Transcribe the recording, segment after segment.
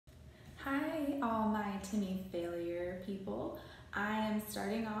all my Timmy failure people. I am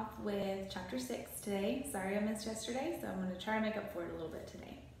starting off with chapter 6 today. Sorry I missed yesterday, so I'm going to try and make up for it a little bit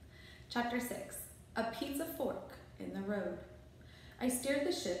today. Chapter 6, a pizza fork in the road. I steered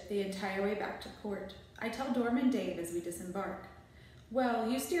the ship the entire way back to port. I tell Dorm and Dave as we disembark. Well,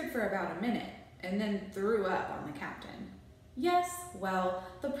 you steered for about a minute and then threw up on the captain. Yes, well,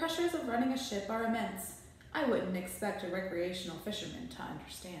 the pressures of running a ship are immense. I wouldn't expect a recreational fisherman to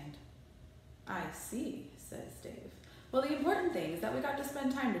understand. I see, says Dave. Well, the important thing is that we got to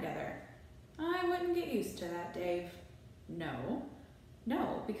spend time together. I wouldn't get used to that, Dave. No,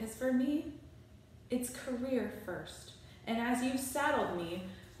 because for me, it's career first. And as you've saddled me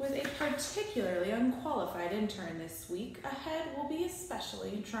with a particularly unqualified intern this week, ahead will be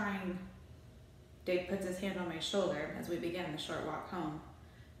especially trying. Dave puts his hand on my shoulder as we begin the short walk home.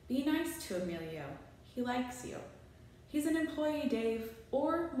 Be nice to Emilio. He likes you. He's an employee, Dave,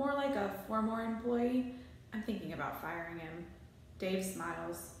 or more like a former employee. I'm thinking about firing him. Dave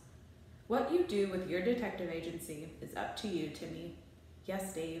smiles. What you do with your detective agency is up to you, Timmy.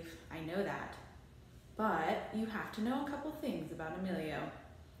 Yes, Dave, I know that. But you have to know a couple things about Emilio.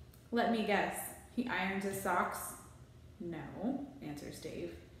 Let me guess, he irons his socks? No, answers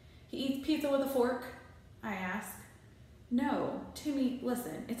Dave. He eats pizza with a fork? I ask. No, Timmy,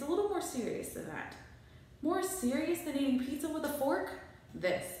 listen, it's a little more serious than that. More serious than eating pizza with a fork?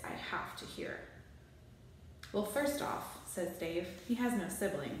 This I have to hear. Well, first off, says Dave, he has no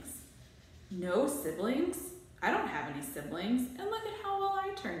siblings. No siblings? I don't have any siblings, and look at how well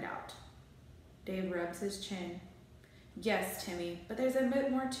I turned out. Dave rubs his chin. Yes, Timmy, but there's a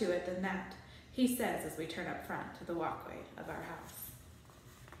bit more to it than that, he says as we turn up front to the walkway of our house.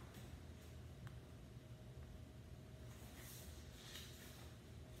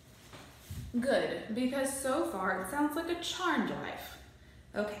 Good, because so far it sounds like a charmed life.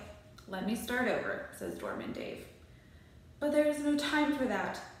 Okay, let me start over, says Dorm and Dave. But there is no time for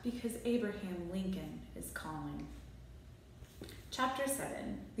that, because Abraham Lincoln is calling. Chapter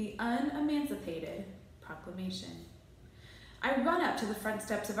 7, the Unemancipated Proclamation. I run up to the front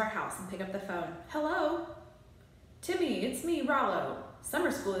steps of our house and pick up the phone. Hello? Timmy, it's me, Rollo.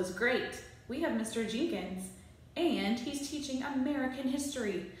 Summer school is great. We have Mr. Jenkins, and he's teaching American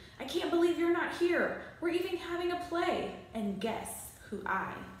history. I can't believe you're not here. We're even having a play. And guess who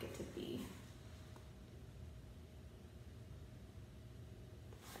I get to be.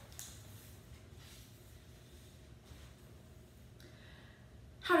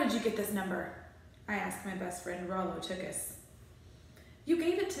 How did you get this number? I asked my best friend Rollo Chickus. You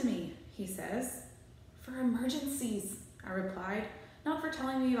gave it to me, he says. For emergencies, I replied, not for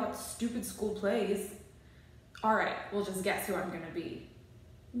telling me about stupid school plays. All right, we'll just guess who I'm gonna be.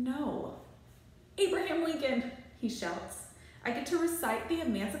 No. Abraham Lincoln, he shouts. I get to recite the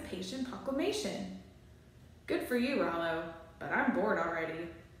Emancipation Proclamation. Good for you, Rollo, but I'm bored already.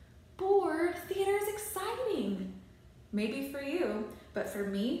 Bored? Theater is exciting. Maybe for you, but for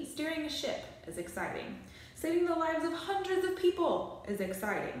me, steering a ship is exciting. Saving the lives of hundreds of people is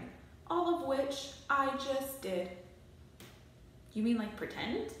exciting. All of which I just did. You mean like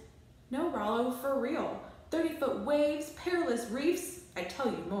pretend? No, Rollo, for real. 30-foot waves, perilous reefs. I tell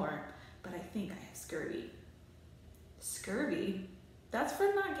you more, but I think I have scurvy. Scurvy? That's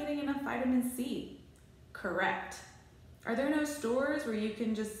from not getting enough vitamin C. Correct. Are there no stores where you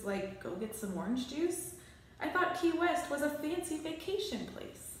can just go get some orange juice? I thought Key West was a fancy vacation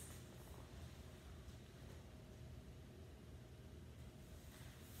place.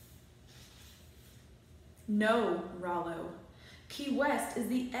 No, Rollo. Key West is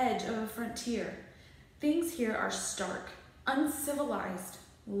the edge of a frontier. Things here are stark, uncivilized,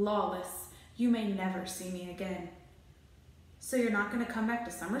 lawless. You may never see me again. So you're not going to come back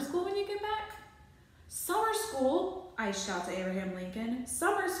to summer school when you get back? Summer school? I shout to Abraham Lincoln.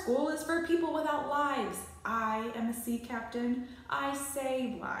 Summer school is for people without lives. I am a sea captain. I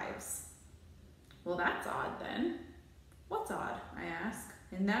save lives. Well, that's odd then. What's odd? I ask.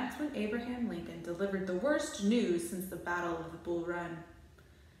 And that's when Abraham Lincoln delivered the worst news since the Battle of the Bull Run.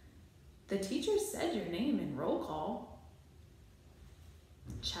 The teacher said your name in roll call.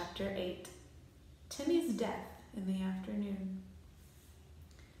 Chapter 8, Timmy's death in the afternoon.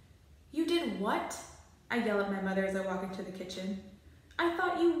 You did what? I yell at my mother as I walk into the kitchen. I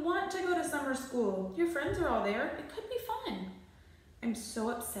thought you want to go to summer school. Your friends are all there. It could be fun. I'm so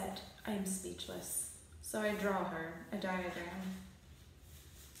upset, I am speechless. So I draw her a diagram.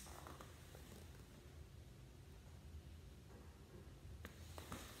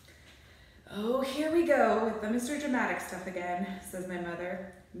 Oh, here we go with the Mr. Dramatic stuff again, says my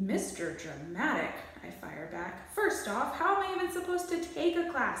mother. Mr. Dramatic, I fire back. First off, how am I even supposed to take a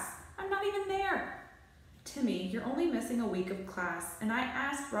class? I'm not even there. Timmy, you're only missing a week of class, and I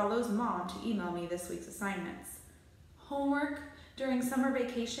asked Rollo's mom to email me this week's assignments. Homework? During summer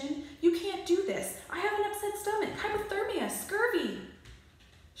vacation? You can't do this. I have an upset stomach, hypothermia, scurvy.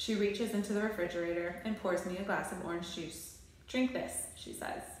 She reaches into the refrigerator and pours me a glass of orange juice. Drink this, she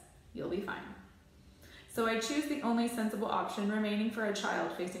says. You'll be fine. So I choose the only sensible option remaining for a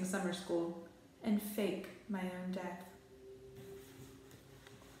child facing summer school and fake my own death.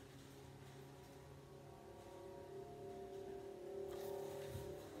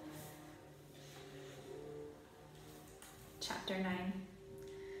 Chapter 9.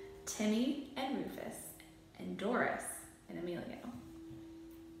 Timmy and Rufus, and Doris and Emilio.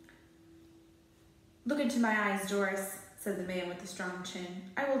 Look into my eyes, Doris, said the man with the strong chin.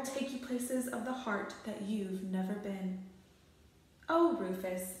 I will take you places of the heart that you've never been. Oh,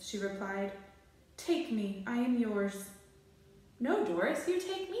 Rufus, she replied. Take me, I am yours. No, Doris, you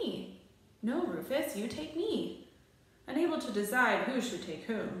take me. No, Rufus, you take me. Unable to decide who should take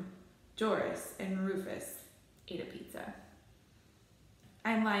whom, Doris and Rufus ate a pizza.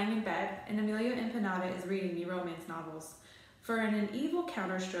 I'm lying in bed, and Emilio Empanada is reading me romance novels. For in an evil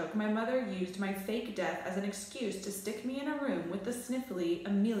counterstroke, my mother used my fake death as an excuse to stick me in a room with the sniffly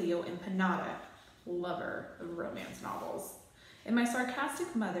Emilio Empanada, lover of romance novels. And my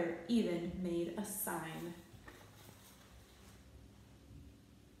sarcastic mother even made a sign.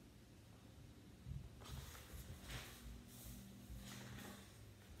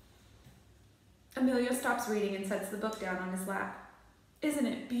 Emilio stops reading and sets the book down on his lap. Isn't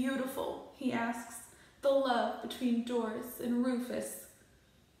it beautiful? He asks. The love between Doris and Rufus.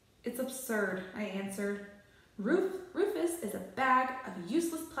 It's absurd, I answered. Rufus is a bag of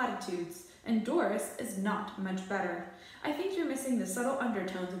useless platitudes, and Doris is not much better. I think you're missing the subtle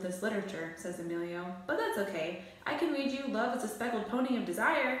undertones of this literature, says Emilio, but that's okay. I can read you Love is a Speckled Pony of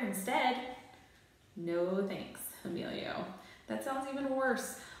Desire instead. No thanks, Emilio. That sounds even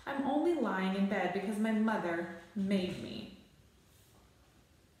worse. I'm only lying in bed because my mother made me.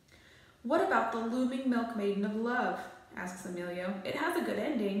 What about the looming milkmaiden of love? Asks Emilio. It has a good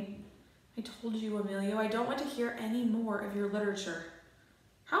ending. I told you, Emilio, I don't want to hear any more of your literature.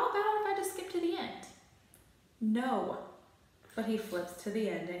 How about if I just skip to the end? No. But he flips to the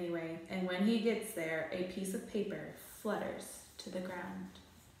end anyway, and when he gets there, a piece of paper flutters to the ground.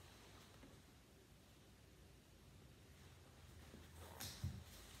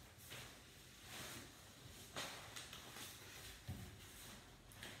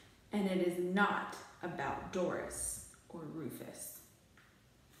 And it is not about Doris or Rufus.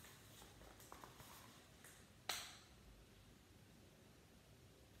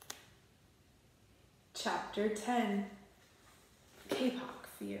 Chapter 10. K-pop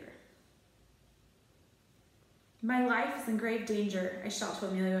fear. My life is in grave danger, I shout to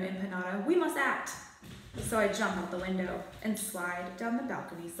Emilio Empanada. We must act. So I jump out the window and slide down the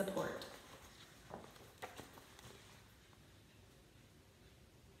balcony support.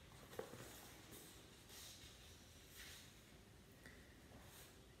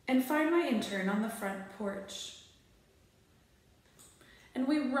 And find my intern on the front porch. And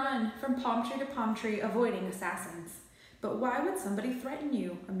we run from palm tree to palm tree, avoiding assassins. But why would somebody threaten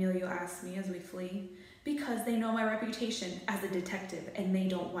you? Emilio asks me as we flee. Because they know my reputation as a detective and they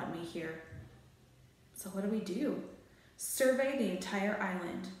don't want me here. So what do? Survey the entire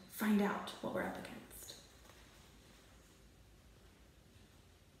island. Find out what we're up against.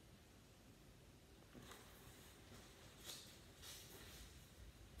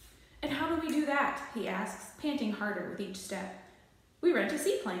 And how do we do that? He asks, panting harder with each step. We rent a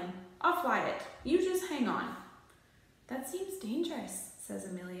seaplane. I'll fly it. You just hang on. That seems dangerous, says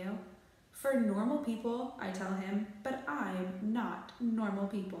Emilio. For normal people, I tell him, but I'm not normal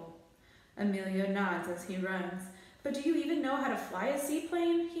people. Emilio nods as he runs. But do you even know how to fly a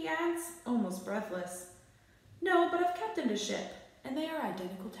seaplane? He adds, almost breathless. No, but I've captained a ship, and they are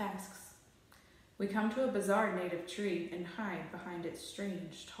identical tasks. We come to a bizarre native tree and hide behind its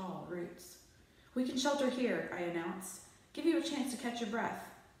strange, tall roots. We can shelter here, I announce. Give you a chance to catch your breath.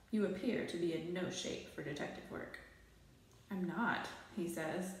 You appear to be in no shape for detective work. I'm not, he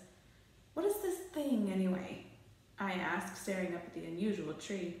says. What is this thing, anyway? I ask, staring up at the unusual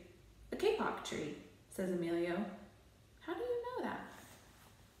tree. A kapok tree, says Emilio. How do you know that?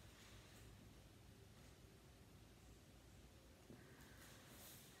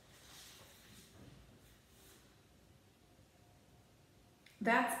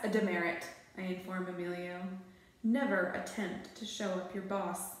 That's a demerit, I inform Emilio. Never attempt to show up your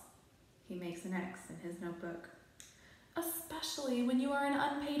boss. He makes an X in his notebook. Especially when you are an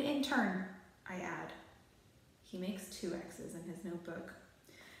unpaid intern, I add. He makes 2 X's in his notebook.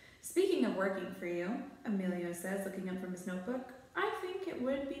 Speaking of working for you, Emilio says, looking up from his notebook, I think it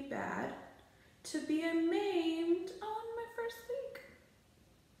would be bad to be maimed on my first week.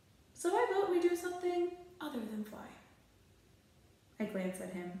 So I vote we do something other than fly. I glance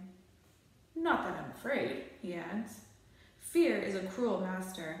at him. Not that I'm afraid, he adds. Fear is a cruel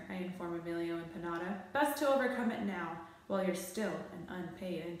master, I inform Emilio and Panada. Best to overcome it now, while you're still an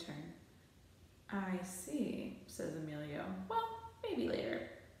unpaid intern. I see, says Emilio. Well, maybe later.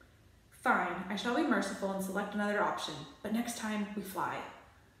 Fine, I shall be merciful and select another option, but next time we fly.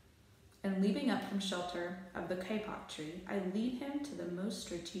 And leaping up from shelter of the kapok tree, I lead him to the most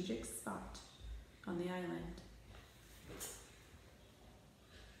strategic spot on the island.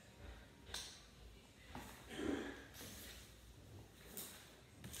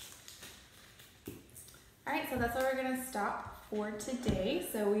 All right, so that's where we're gonna stop for today.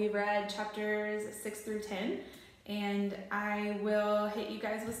 So we read chapters 6 through 10, and I will hit you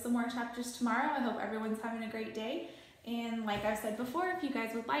guys with some more chapters tomorrow. I hope everyone's having a great day. And like I've said before, if you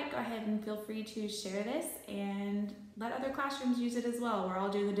guys would like, go ahead and feel free to share this and let other classrooms use it as well. We're all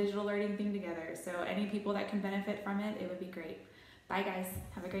doing the digital learning thing together. So any people that can benefit from it, it would be great. Bye guys,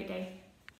 have a great day.